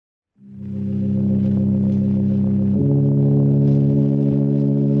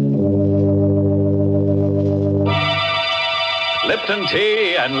Lipton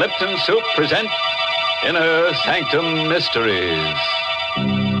Tea and Lipton Soup present Inner Sanctum Mysteries.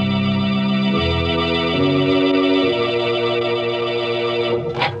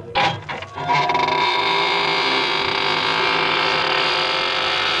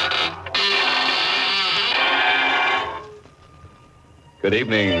 Good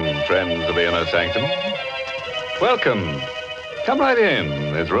evening, friends of the Inner Sanctum. Welcome. Come right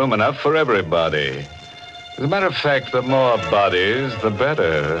in. There's room enough for everybody. As a matter of fact, the more bodies, the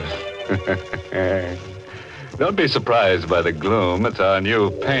better. Don't be surprised by the gloom. It's our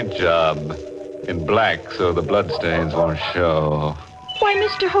new paint job. In black, so the bloodstains won't show. Why,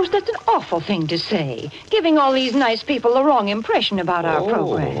 Mr. Host, that's an awful thing to say. Giving all these nice people the wrong impression about our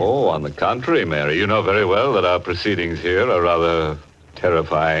program. Oh, on the contrary, Mary. You know very well that our proceedings here are rather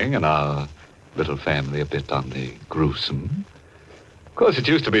terrifying and our little family a bit on the gruesome. Of course, it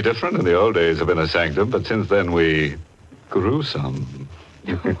used to be different in the old days of Inner Sanctum, but since then we grew some.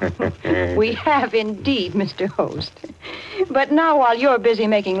 We have indeed, Mr. Host. But now, while you're busy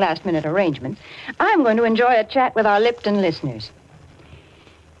making last-minute arrangements, I'm going to enjoy a chat with our Lipton listeners.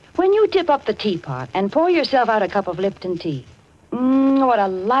 When you tip up the teapot and pour yourself out a cup of Lipton tea, what a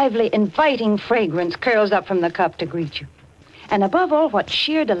lively, inviting fragrance curls up from the cup to greet you. And above all, what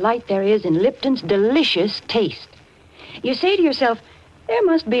sheer delight there is in Lipton's delicious taste. You say to yourself, there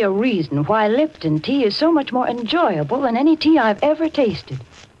must be a reason why Lipton tea is so much more enjoyable than any tea I've ever tasted.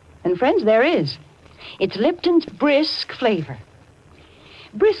 And friends, there is. It's Lipton's brisk flavor.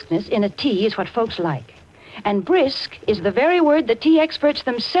 Briskness in a tea is what folks like. And brisk is the very word the tea experts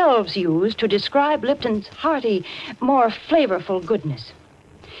themselves use to describe Lipton's hearty, more flavorful goodness.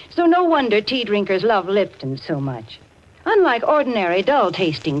 So no wonder tea drinkers love Lipton so much. Unlike ordinary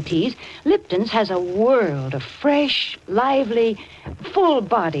dull-tasting teas, Lipton's has a world of fresh, lively,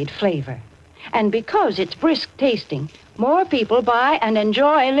 full-bodied flavor. And because it's brisk-tasting, more people buy and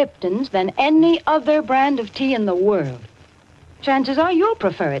enjoy Lipton's than any other brand of tea in the world. Chances are you'll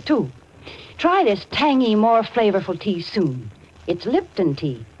prefer it, too. Try this tangy, more flavorful tea soon. It's Lipton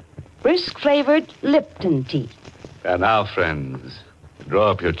tea. Brisk-flavored Lipton tea. And now, friends, draw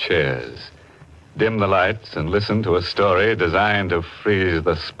up your chairs. Dim the lights and listen to a story designed to freeze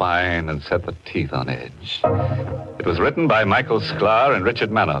the spine and set the teeth on edge. It was written by Michael Sklar and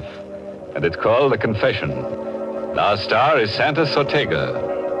Richard Manoff, and it's called The Confession. Our star is Santos Ortega,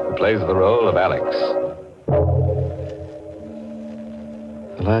 who plays the role of Alex.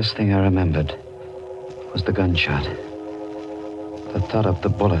 The last thing I remembered was the gunshot, the thud of the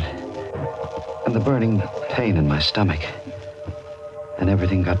bullet, and the burning pain in my stomach. And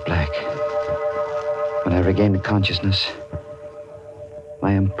everything got black. When I regained consciousness,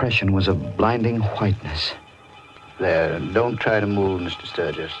 my impression was of blinding whiteness. There, don't try to move, Mr.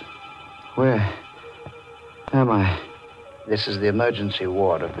 Sturgis. Where am I? This is the emergency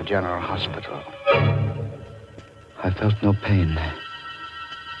ward of the General Hospital. I felt no pain.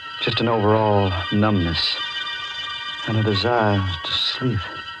 Just an overall numbness and a desire to sleep.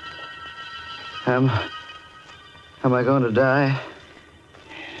 Am I going to die?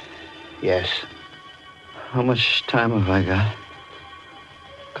 Yes. How much time have I got?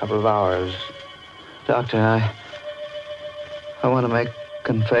 A couple of hours. Doctor, I want to make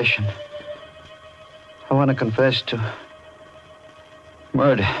confession. I want to confess to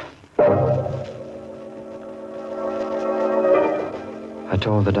murder. I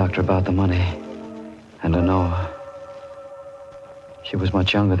told the doctor about the money and Lenore. She was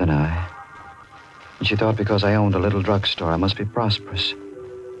much younger than I. And she thought because I owned a little drugstore, I must be prosperous.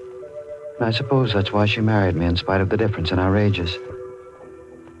 And I suppose that's why she married me in spite of the difference in our ages.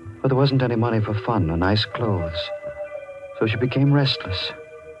 But there wasn't any money for fun or nice clothes. So she became restless.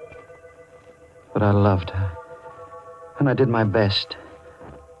 But I loved her. And I did my best.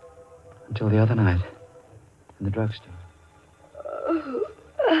 Until the other night. In the drugstore.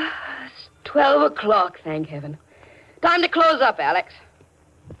 It's 12 o'clock, thank heaven. Time to close up, Alex.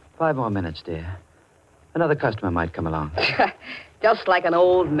 5 more minutes, dear. Another customer might come along. Just like an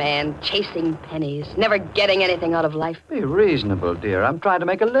old man chasing pennies, never getting anything out of life. Be reasonable, dear. I'm trying to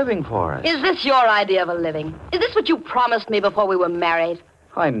make a living for us. Is this your idea of a living? Is this what you promised me before we were married?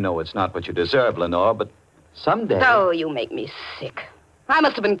 I know it's not what you deserve, Lenore, but someday... Oh, you make me sick. I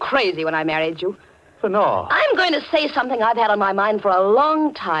must have been crazy when I married you. Lenore. I'm going to say something I've had on my mind for a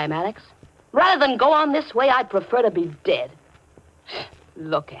long time, Alex. Rather than go on this way, I'd prefer to be dead.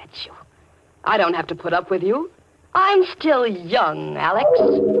 Look at you. I don't have to put up with you. I'm still young, Alex.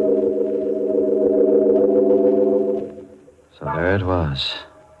 So there it was.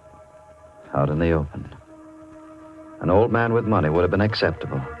 Out in the open. An old man with money would have been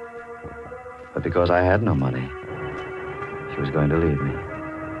acceptable. But because I had no money, She was going to leave me.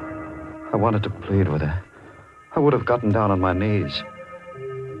 I wanted to plead with her. I would have gotten down on my knees.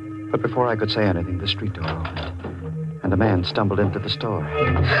 But before I could say anything, the street door opened, and a man stumbled into the store.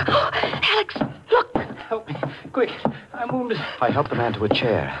 Oh, Alex, look! Help me, quick. I'm wounded. I helped the man to a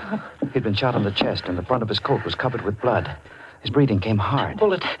chair. He'd been shot in the chest, and the front of his coat was covered with blood. His breathing came hard.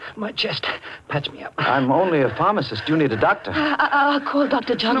 Bullet, my chest. Patch me up. I'm only a pharmacist. You need a doctor. I'll call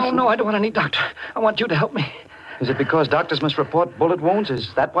Dr. Johnson. No, I don't want any doctor. I want you to help me. Is it because doctors must report bullet wounds?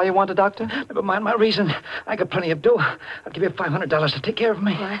 Is that why you want a doctor? Never mind my reason. I got plenty of dough. I'll give you $500 to take care of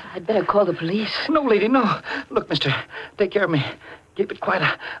me. Well, I'd better call the police. No, lady, no. Look, mister, take care of me. Keep it quiet.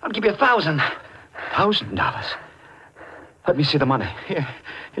 I'll give you $1,000. $1,000? Let me see the money.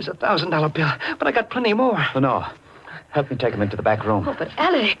 Here's a $1,000 bill, but I got plenty more. No. Help me take him into the back room. Oh, but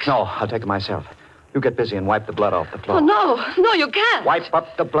Alex. No, I'll take him myself. You get busy and wipe the blood off the floor. Oh, no, you can't. Wipe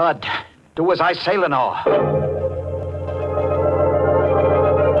up the blood. Do as I say, Lenore.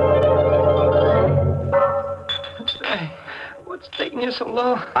 What's taking you so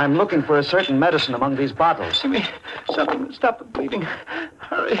long? I'm looking for a certain medicine among these bottles. Give me something to stop the bleeding.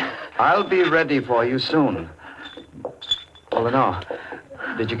 Hurry. I'll be ready for you soon. Oh, Lenore,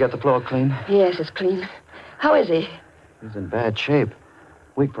 did you get the floor clean? Yes, it's clean. How is he? He's in bad shape.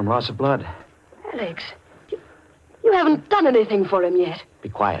 Weak from loss of blood. Alex, you haven't done anything for him yet. Be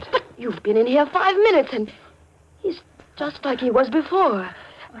quiet. But you've been in here 5 minutes, and he's just like he was before.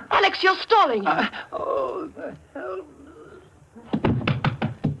 Alex, you're stalling him. Oh, the hell.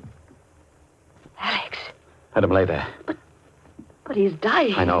 Alex. Let him lay there. But he's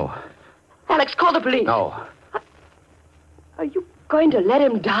dying. I know. Alex, call the police. No. Are you going to let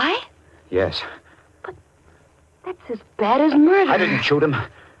him die? Yes. That's as bad as murder. I didn't shoot him.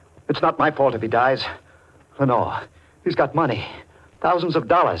 It's not my fault if he dies. Lenore, he's got money. Thousands of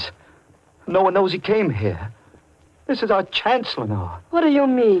dollars. No one knows he came here. This is our chance, Lenore. What do you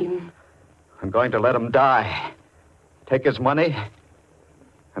mean? I'm going to let him die. Take his money,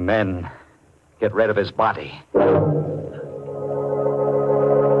 and then get rid of his body.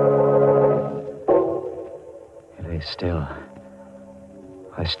 He lay still.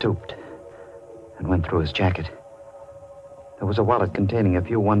 I stooped and went through his jacket. There was a wallet containing a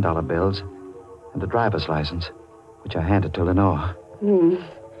few $1 bills and a driver's license, which I handed to Lenore.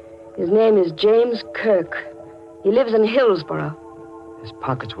 His name is James Kirk. He lives in Hillsborough. His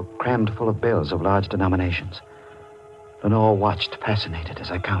pockets were crammed full of bills of large denominations. Lenore watched, fascinated, as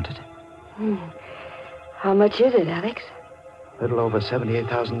I counted. How much is it, Alex? A little over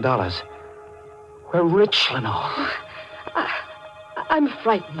 $78,000. We're rich, Lenore. I'm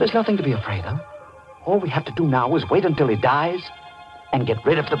frightened. There's nothing to be afraid of. All we have to do now is wait until he dies and get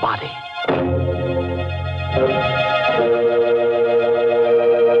rid of the body.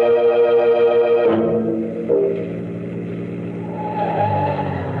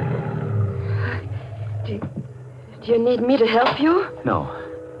 Do you need me to help you? No,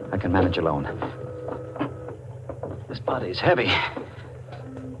 I can manage alone. This body's heavy.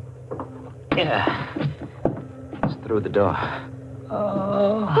 Yeah. It's through the door.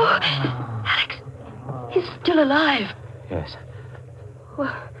 Oh, Alex, he's still alive. Yes.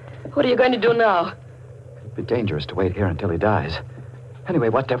 What are you going to do now? It'd be dangerous to wait here until he dies. Anyway,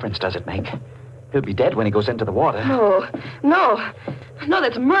 what difference does it make? He'll be dead when he goes into the water. No,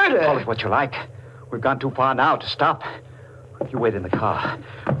 that's murder. Call it what you like. We've gone too far now to stop. You wait in the car.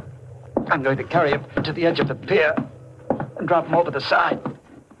 I'm going to carry him to the edge of the pier and drop him over the side.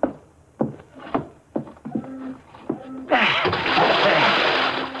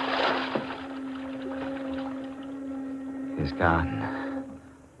 He's gone.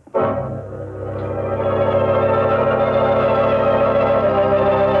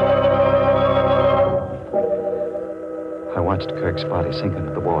 I watched Kirk's body sink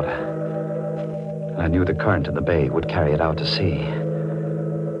into the water. I knew the current in the bay would carry it out to sea.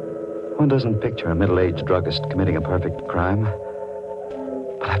 One doesn't picture a middle-aged druggist committing a perfect crime.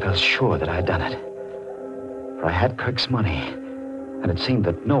 But I felt sure that I had done it. For I had Kirk's money, and it seemed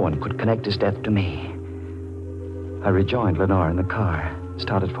that no one could connect his death to me. I rejoined Lenore in the car,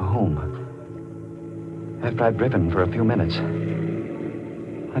 started for home. After I'd driven for a few minutes,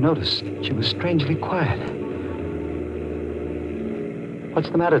 I noticed she was strangely quiet. What's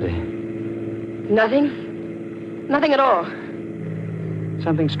the matter, dear? Nothing. Nothing at all.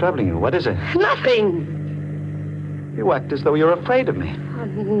 Something's troubling you. What is it? Nothing. You act as though you're afraid of me.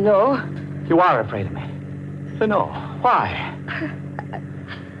 No. You are afraid of me. Lenore, why?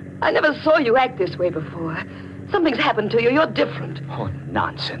 I never saw you act this way before. Something's happened to you. You're different. Oh,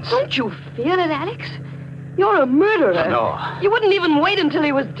 nonsense. Don't you feel it, Alex? You're a murderer. No. You wouldn't even wait until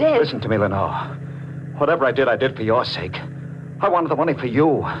he was dead. Listen to me, Lenore. Whatever I did for your sake. I wanted the money for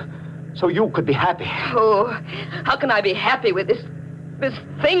you, so you could be happy. Oh, how can I be happy with this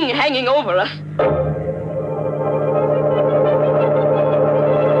thing hanging over us?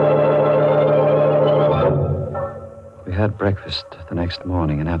 We had breakfast the next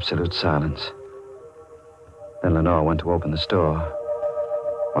morning in absolute silence. Then Lenore went to open the store,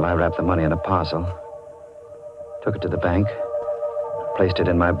 while I wrapped the money in a parcel, took it to the bank, placed it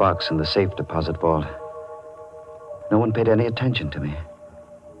in my box in the safe deposit vault. No one paid any attention to me,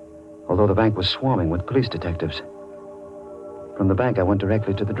 although the bank was swarming with police detectives. From the bank, I went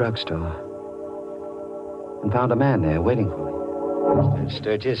directly to the drugstore and found a man there waiting for me. Mr.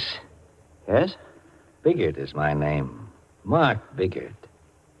 Sturgis, Yes? Biggert is my name. Mark Biggert.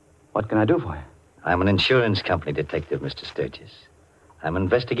 What can I do for you? I'm an insurance company detective, Mr. Sturgis. I'm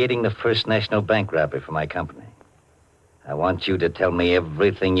investigating the First National Bank robbery for my company. I want you to tell me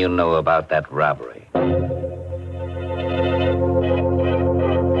everything you know about that robbery.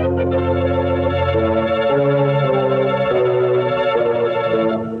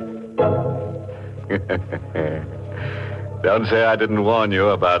 Don't say I didn't warn you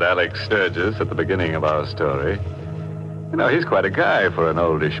about Alex Sturgis at the beginning of our story. You know, he's quite a guy for an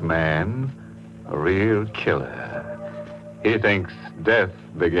oldish man. A real killer. He thinks death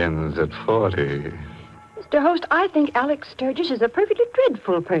begins at 40. Mr. Host, I think Alex Sturgis is a perfectly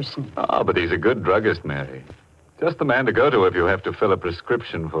dreadful person. Oh, but he's a good druggist, Mary. Just the man to go to if you have to fill a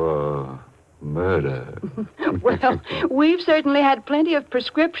prescription for murder. Well, we've certainly had plenty of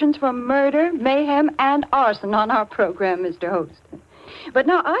prescriptions for murder, mayhem, and arson on our program, Mr. Host. But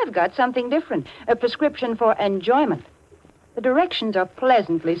now I've got something different, a prescription for enjoyment. The directions are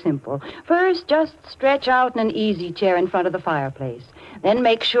pleasantly simple. First, just stretch out in an easy chair in front of the fireplace. Then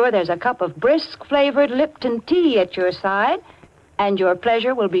make sure there's a cup of brisk-flavored Lipton tea at your side, and your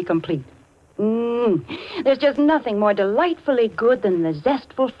pleasure will be complete. There's just nothing more delightfully good than the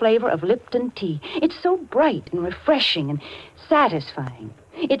zestful flavor of Lipton tea. It's so bright and refreshing and satisfying.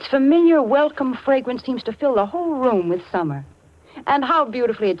 Its familiar, welcome fragrance seems to fill the whole room with summer. And how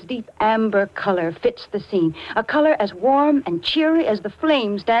beautifully its deep amber color fits the scene, a color as warm and cheery as the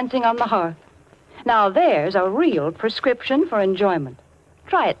flames dancing on the hearth. Now there's a real prescription for enjoyment.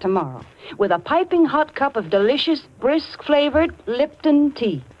 Try it tomorrow with a piping hot cup of delicious, brisk-flavored Lipton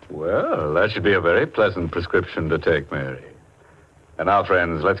tea. Well, that should be a very pleasant prescription to take, Mary. And now,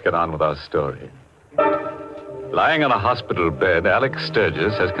 friends, let's get on with our story. Lying on a hospital bed, Alex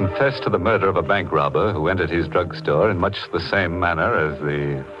Sturgis has confessed to the murder of a bank robber who entered his drugstore in much the same manner as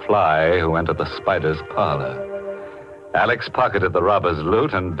the fly who entered the spider's parlor. Alex pocketed the robber's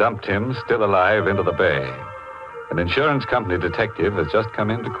loot and dumped him, still alive, into the bay. An insurance company detective has just come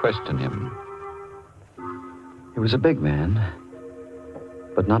in to question him. He was a big man,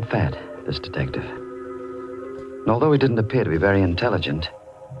 but not fat, this detective. And although he didn't appear to be very intelligent,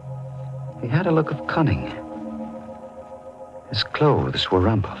 he had a look of cunning. His clothes were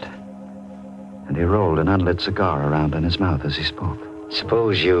rumpled, and he rolled an unlit cigar around in his mouth as he spoke.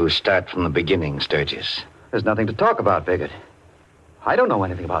 Suppose you start from the beginning, Sturgis. There's nothing to talk about, Biggert. I don't know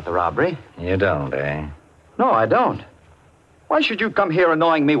anything about the robbery. You don't, eh? No, I don't. Why should you come here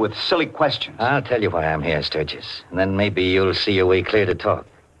annoying me with silly questions? I'll tell you why I'm here, Sturgis, and then maybe you'll see your way clear to talk.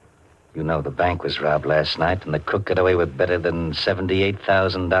 You know the bank was robbed last night, and the crook got away with better than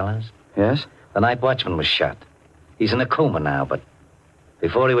 $78,000. Yes? The night watchman was shot. He's in a coma now, but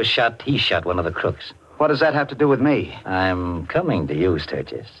before he was shot, he shot one of the crooks. What does that have to do with me? I'm coming to you,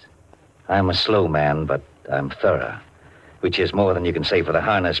 Sturgis. I'm a slow man, but I'm thorough, which is more than you can say for the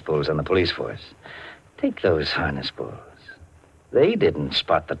harness bulls on the police force. Take those harness bulls. They didn't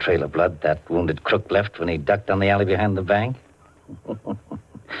spot the trail of blood that wounded crook left when he ducked on the alley behind the bank.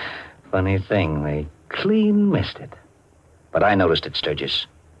 Funny thing, they clean missed it. But I noticed it, Sturgis.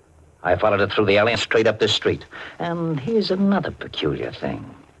 I followed it through the alley and straight up this street. And here's another peculiar thing.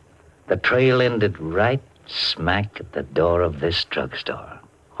 The trail ended right smack at the door of this drugstore.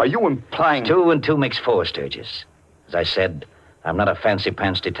 Are you implying... 2 and 2 makes 4, Sturgis. As I said, I'm not a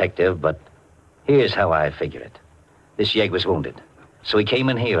fancy-pants detective, but here's how I figure it. This yegg was wounded, so he came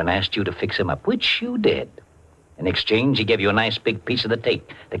in here and asked you to fix him up, which you did. In exchange, he gave you a nice big piece of the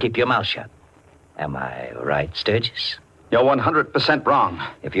tape to keep your mouth shut. Am I right, Sturgis? You're 100% wrong.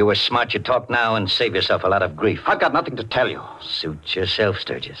 If you were smart, you'd talk now and save yourself a lot of grief. I've got nothing to tell you. Suit yourself,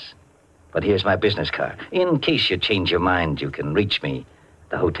 Sturgis. But here's my business card. In case you change your mind, you can reach me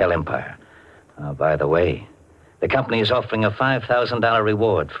at the Hotel Empire. By the way, the company is offering a $5,000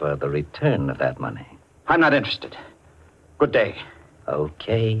 reward for the return of that money. I'm not interested. Good day.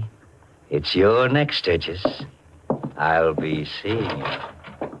 Okay. It's your next, Sturgis. I'll be seeing you.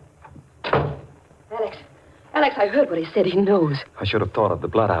 Alex, Alex, I heard what he said. He knows. I should have thought of the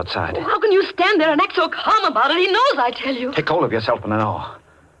blood outside. How can you stand there and act so calm about it? He knows, I tell you. Take hold of yourself, Lenore.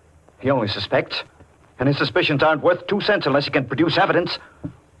 He only suspects, and his suspicions aren't worth 2 cents unless he can produce evidence.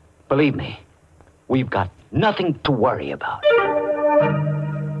 Believe me, we've got nothing to worry about.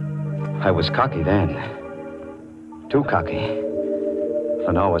 I was cocky then. Too cocky.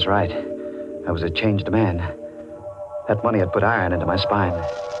 Lenore was right. I was a changed man. That money had put iron into my spine.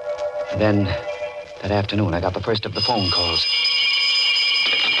 And then, that afternoon, I got the first of the phone calls.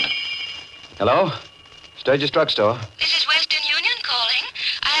 Hello? Sturgis Drugstore. This is Western Union calling.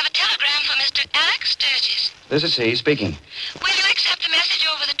 I have a telegram for Mr. Alex Sturgis. This is he speaking. Will you accept the message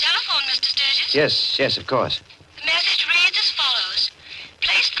over the telephone, Mr. Sturgis? Yes, of course. The message reads as follows.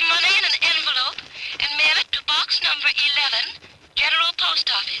 Place the money in an envelope and mail it to box number 11, General Post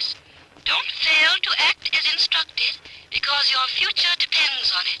Office. Don't fail to act as instructed because your future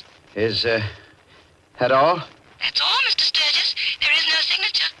depends on it. Is, that all? That's all, Mr. Sturgis. There is no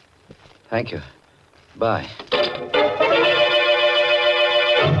signature. Thank you. Bye.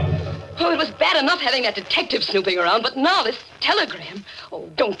 Oh, it was bad enough having that detective snooping around, but now this telegram. Oh,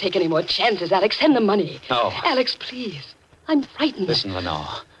 don't take any more chances, Alex. Send the money. No. Alex, please. I'm frightened. Listen,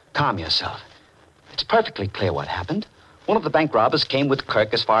 Lenore. Calm yourself. It's perfectly clear what happened. One of the bank robbers came with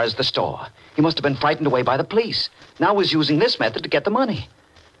Kirk as far as the store. He must have been frightened away by the police. Now he's using this method to get the money.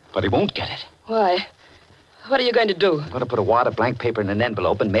 But he won't get it. Why? What are you going to do? I'm going to put a wad of blank paper in an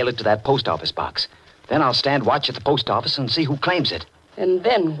envelope and mail it to that post office box. Then I'll stand watch at the post office and see who claims it. And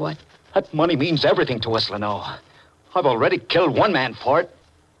then what? That money means everything to us, Lenore. I've already killed one man for it.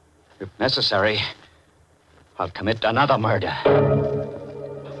 If necessary, I'll commit another murder.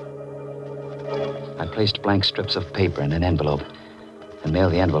 I placed blank strips of paper in an envelope and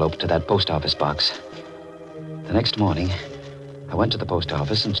mailed the envelope to that post office box. The next morning, I went to the post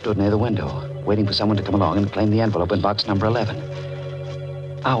office and stood near the window, waiting for someone to come along and claim the envelope in box number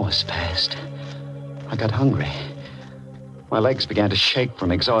 11. Hours passed. I got hungry. My legs began to shake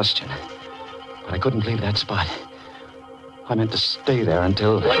from exhaustion. But I couldn't leave that spot. I meant to stay there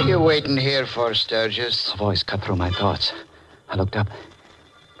until... What are you waiting here for, Sturgis? A voice cut through my thoughts. I looked up.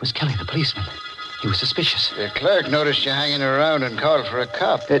 It was Kelly, the policeman. He was suspicious. The clerk noticed you hanging around and called for a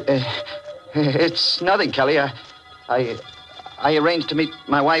cop. It's nothing, Kelly. I arranged to meet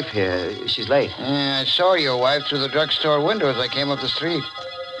my wife here. She's late. I saw your wife through the drugstore window as I came up the street.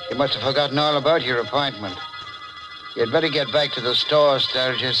 She must have forgotten all about your appointment. You'd better get back to the store,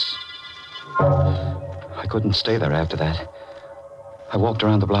 Sturgis. I couldn't stay there after that. I walked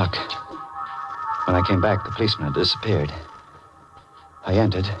around the block. When I came back, the policeman had disappeared. I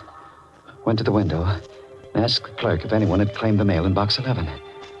entered, went to the window, and asked the clerk if anyone had claimed the mail in box 11.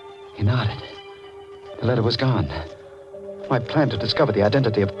 He nodded. The letter was gone. My plan to discover the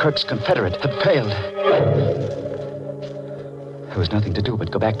identity of Kirk's confederate had failed. There was nothing to do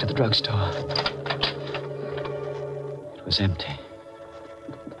but go back to the drugstore. It was empty.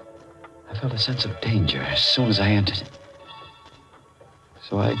 I felt a sense of danger as soon as I entered.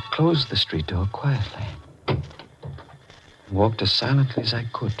 So I closed the street door quietly and walked as silently as I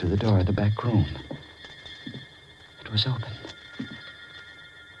could to the door of the back room. It was open.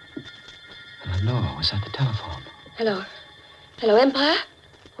 And Lenore was at the telephone. Hello. Hello, Empire?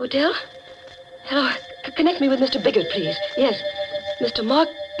 Hotel? Hello. Connect me with Mr. Biggert, please. Yes, Mr. Mark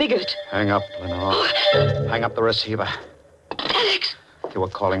Biggert. Hang up, Lenore. Hang up the receiver. Alex! You were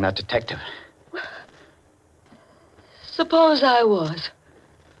calling that detective. Suppose I was.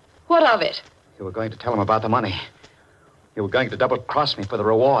 What of it? You were going to tell him about the money. You were going to double-cross me for the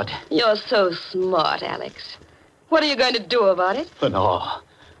reward. You're so smart, Alex. What are you going to do about it? Lenore,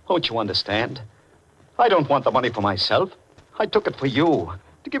 won't you understand? I don't want the money for myself. I took it for you,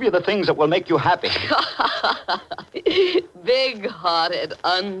 to give you the things that will make you happy. Big-hearted,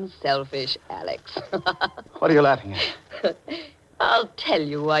 unselfish Alex. What are you laughing at? I'll tell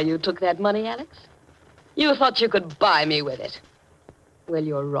you why you took that money, Alex. You thought you could buy me with it. Well,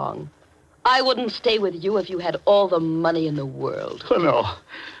 you're wrong. I wouldn't stay with you if you had all the money in the world. Lenore,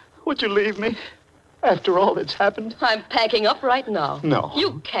 would you leave me after all that's happened? I'm packing up right now. No.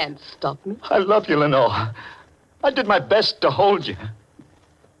 You can't stop me. I love you, Lenore. I did my best to hold you.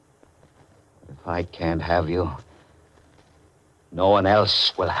 If I can't have you, no one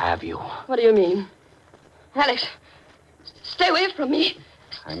else will have you. What do you mean? Alex, stay away from me.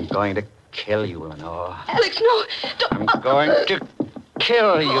 I'm going to kill you, Lenore. Alex, no. Don't. I'm going to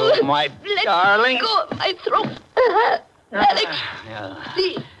kill you, my darling. Let go of my throat. Alex,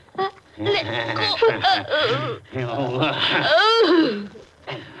 please. Let go.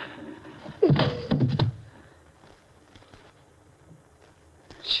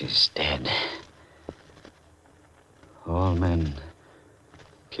 She's dead. All men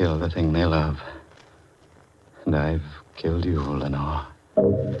kill the thing they love. And I've killed you, Lenore.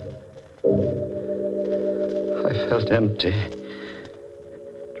 I felt empty,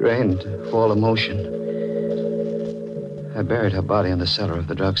 drained of all emotion. I buried her body in the cellar of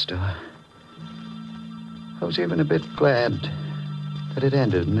the drugstore. I was even a bit glad that it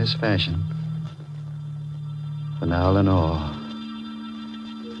ended in this fashion. For now, Lenore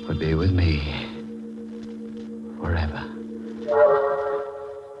would be with me forever.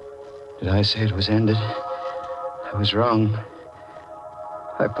 Did I say it was ended? I was wrong.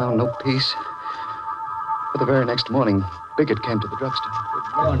 I found no peace. But the very next morning, Biggett came to the drugstore.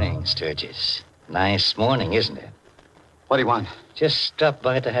 Good morning, Sturgis. Nice morning, isn't it? What do you want? Just stopped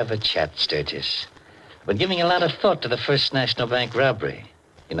by to have a chat, Sturgis. Been giving a lot of thought to the First National Bank robbery.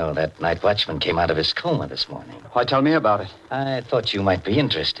 You know, that night watchman came out of his coma this morning. Why, tell me about it. I thought you might be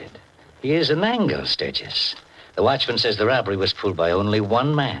interested. Here's an angle, Sturgis. The watchman says the robbery was pulled by only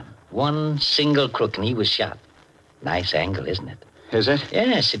one man. One single crook, and he was shot. Nice angle, isn't it? Is it?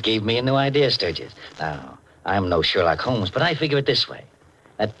 Yes, it gave me a new idea, Sturgis. Now, I'm no Sherlock Holmes, but I figure it this way.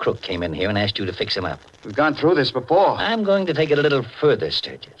 That crook came in here and asked you to fix him up. We've gone through this before. I'm going to take it a little further,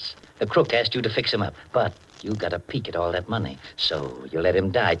 Sturgis. The crook asked you to fix him up, but you got a peek at all that money. So you let him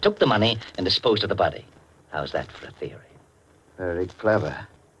die, took the money, and disposed of the body. How's that for a theory? Very clever.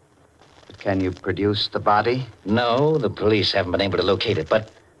 But can you produce the body? No, the police haven't been able to locate it, but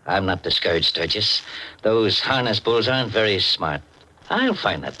I'm not discouraged, Sturgis. Those harness bulls aren't very smart. I'll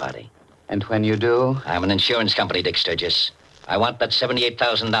find that body. And when you do? I'm an insurance company, Dick Sturgis. I want that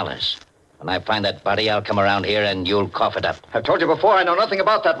 $78,000. When I find that body, I'll come around here and you'll cough it up. I've told you before, I know nothing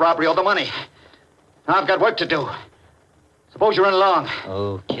about that robbery or the money. Now I've got work to do. Suppose you run along.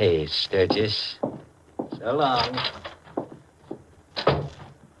 Okay, Sturgis. So long.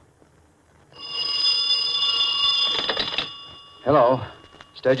 Hello.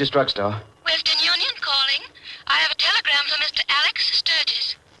 Sturgis Drugstore. Western Union calling. I have a telegram from Mr. Alex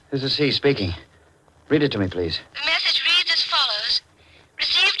Sturgis. This is he speaking. Read it to me, please. The message reads as follows.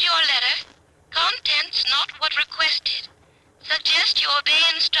 Received your letter. Contents not what requested. Suggest you obey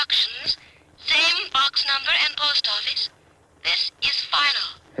instructions. Same box number and post office. This is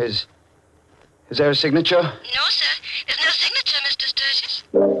final. Is there a signature? No, sir. There's no signature, Mr. Sturgis.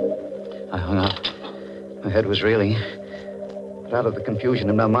 I hung up. My head was reeling. But out of the confusion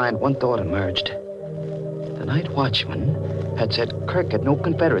in my mind, one thought emerged. The night watchman had said Kirk had no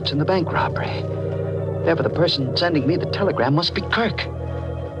Confederates in the bank robbery. Therefore, the person sending me the telegram must be Kirk.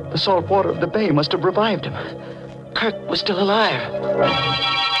 The salt water of the bay must have revived him. Kirk was still alive.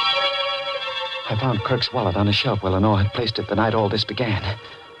 I found Kirk's wallet on a shelf where Lenore had placed it the night all this began.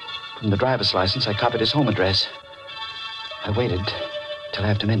 From the driver's license, I copied his home address. I waited till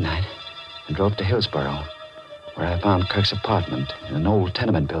after midnight and drove to Hillsborough, where I found Kirk's apartment in an old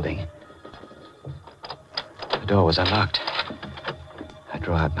tenement building. The door was unlocked. I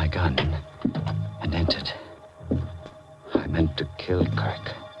drew out my gun and entered. I meant to kill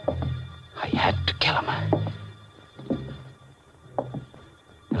Kirk. I had to kill him.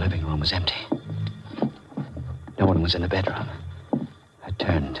 The living room was empty. No one was in the bedroom. I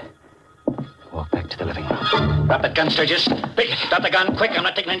turned, walked back to the living room. Drop that gun, Sturgis. Biggett, drop the gun, quick. I'm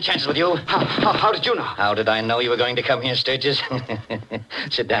not taking any chances with you. How did you know? How did I know you were going to come here, Sturgis?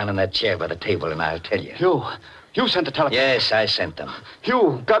 Sit down in that chair by the table and I'll tell you. You sent the telegram? Yes, I sent them.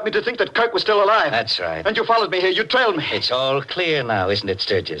 You got me to think that Kirk was still alive. That's right. And you followed me here. You trailed me. It's all clear now, isn't it,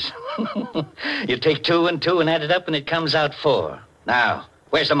 Sturgis? You take 2 and 2 and add it up and it comes out 4. Now,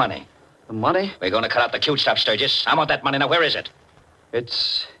 where's the money? The money? We're going to cut out the cute stuff, Sturgis. I want that money. Now, where is it?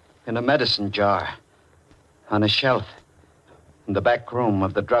 It's in a medicine jar. On a shelf. In the back room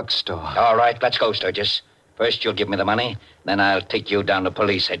of the drugstore. All right, let's go, Sturgis. First, you'll give me the money. Then I'll take you down to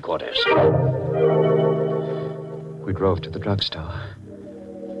police headquarters. We drove to the drugstore.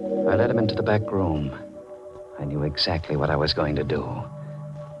 I led him into the back room. I knew exactly what I was going to do.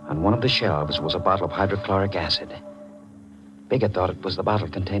 On one of the shelves was a bottle of hydrochloric acid. Biggett thought it was the bottle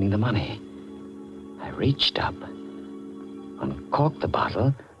containing the money. I reached up, uncorked the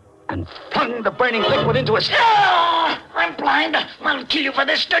bottle, and flung the burning liquid into his... Ah! I'm blind. I'll kill you for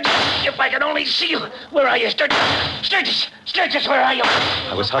this, Sturgis. If I could only see you. Where are you, Sturgis? Sturgis, where are you?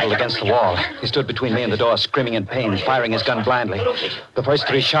 I was huddled against the wall. He stood between me and the door, screaming in pain, firing his gun blindly. The first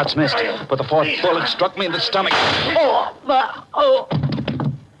 3 shots missed, but the 4th bullet struck me in the stomach.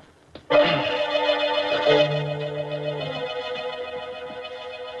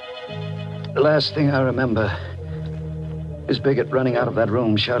 The last thing I remember is Biggett running out of that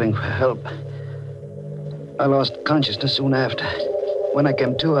room, shouting for help. I lost consciousness soon after. When I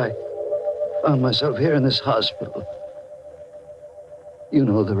came to, I found myself here in this hospital, You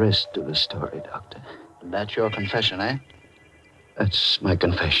know the rest of the story, Doctor. That's your confession, eh? That's my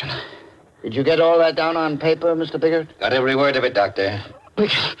confession. Did you get all that down on paper, Mr. Biggert? Got every word of it, Doctor.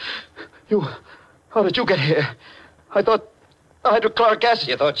 Biggert, how did you get here? I thought hydrochloric acid.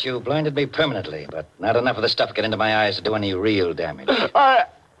 You thought you blinded me permanently, but not enough of the stuff got into my eyes to do any real damage.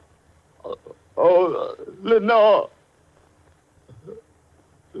 Lenore.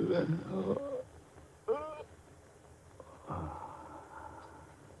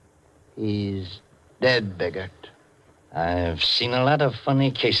 He's dead, Biggert. I've seen a lot of funny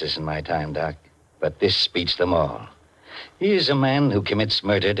cases in my time, Doc, but this beats them all. He's a man who commits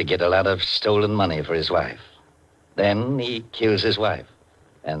murder to get a lot of stolen money for his wife. Then he kills his wife.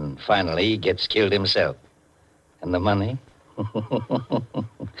 And finally, he gets killed himself. And the money?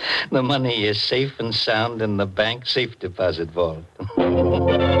 The money is safe and sound in the bank safe deposit vault.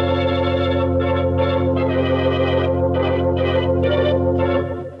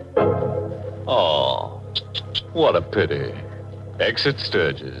 Oh, what a pity. Exit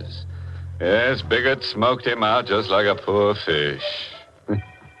Sturgis. Yes, Biggert smoked him out just like a poor fish.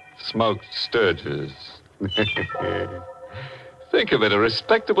 Smoked Sturgis. Think of it, a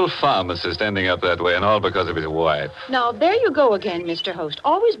respectable pharmacist ending up that way, and all because of his wife. Now, there you go again, Mr. Host.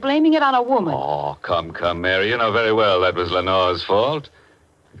 Always blaming it on a woman. Oh, come, Mary. You know very well that was Lenore's fault.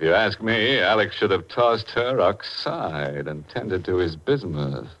 If you ask me, Alex should have tossed her aside and tended to his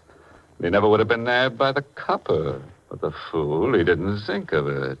business. He never would have been nabbed by the copper. But the fool, he didn't think of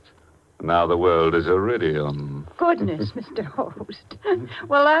it. Now the world is iridium. Goodness, Mr. Host.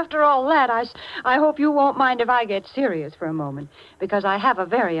 Well, after all that, I hope you won't mind if I get serious for a moment, because I have a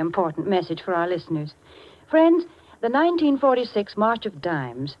very important message for our listeners. Friends, the 1946 March of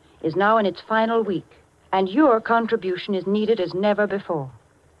Dimes is now in its final week, and your contribution is needed as never before.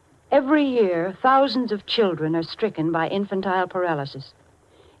 Every year, thousands of children are stricken by infantile paralysis.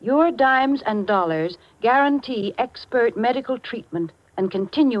 Your dimes and dollars guarantee expert medical treatment and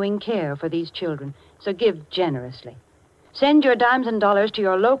continuing care for these children, so give generously. Send your dimes and dollars to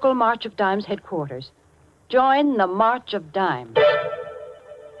your local March of Dimes headquarters. Join the March of Dimes.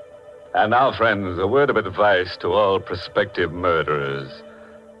 And now, friends, a word of advice to all prospective murderers.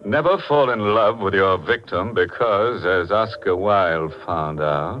 Never fall in love with your victim because, as Oscar Wilde found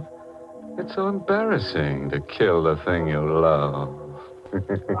out, it's so embarrassing to kill the thing you love.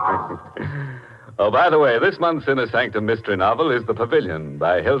 Oh, by the way, this month's Inner Sanctum mystery novel is The Pavilion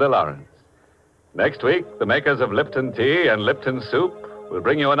by Hilda Lawrence. Next week, the makers of Lipton Tea and Lipton Soup will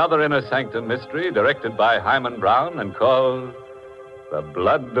bring you another Inner Sanctum mystery directed by Hyman Brown and called The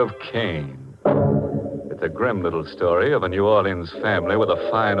Blood of Cain. It's a grim little story of a New Orleans family with a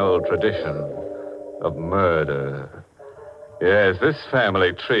fine old tradition of murder. Yes, this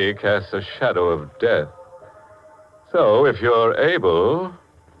family tree casts a shadow of death. So, if you're able,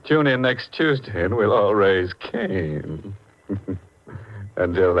 tune in next Tuesday and we'll all raise Cain.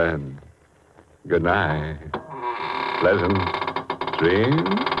 Until then, good night. Pleasant dreams.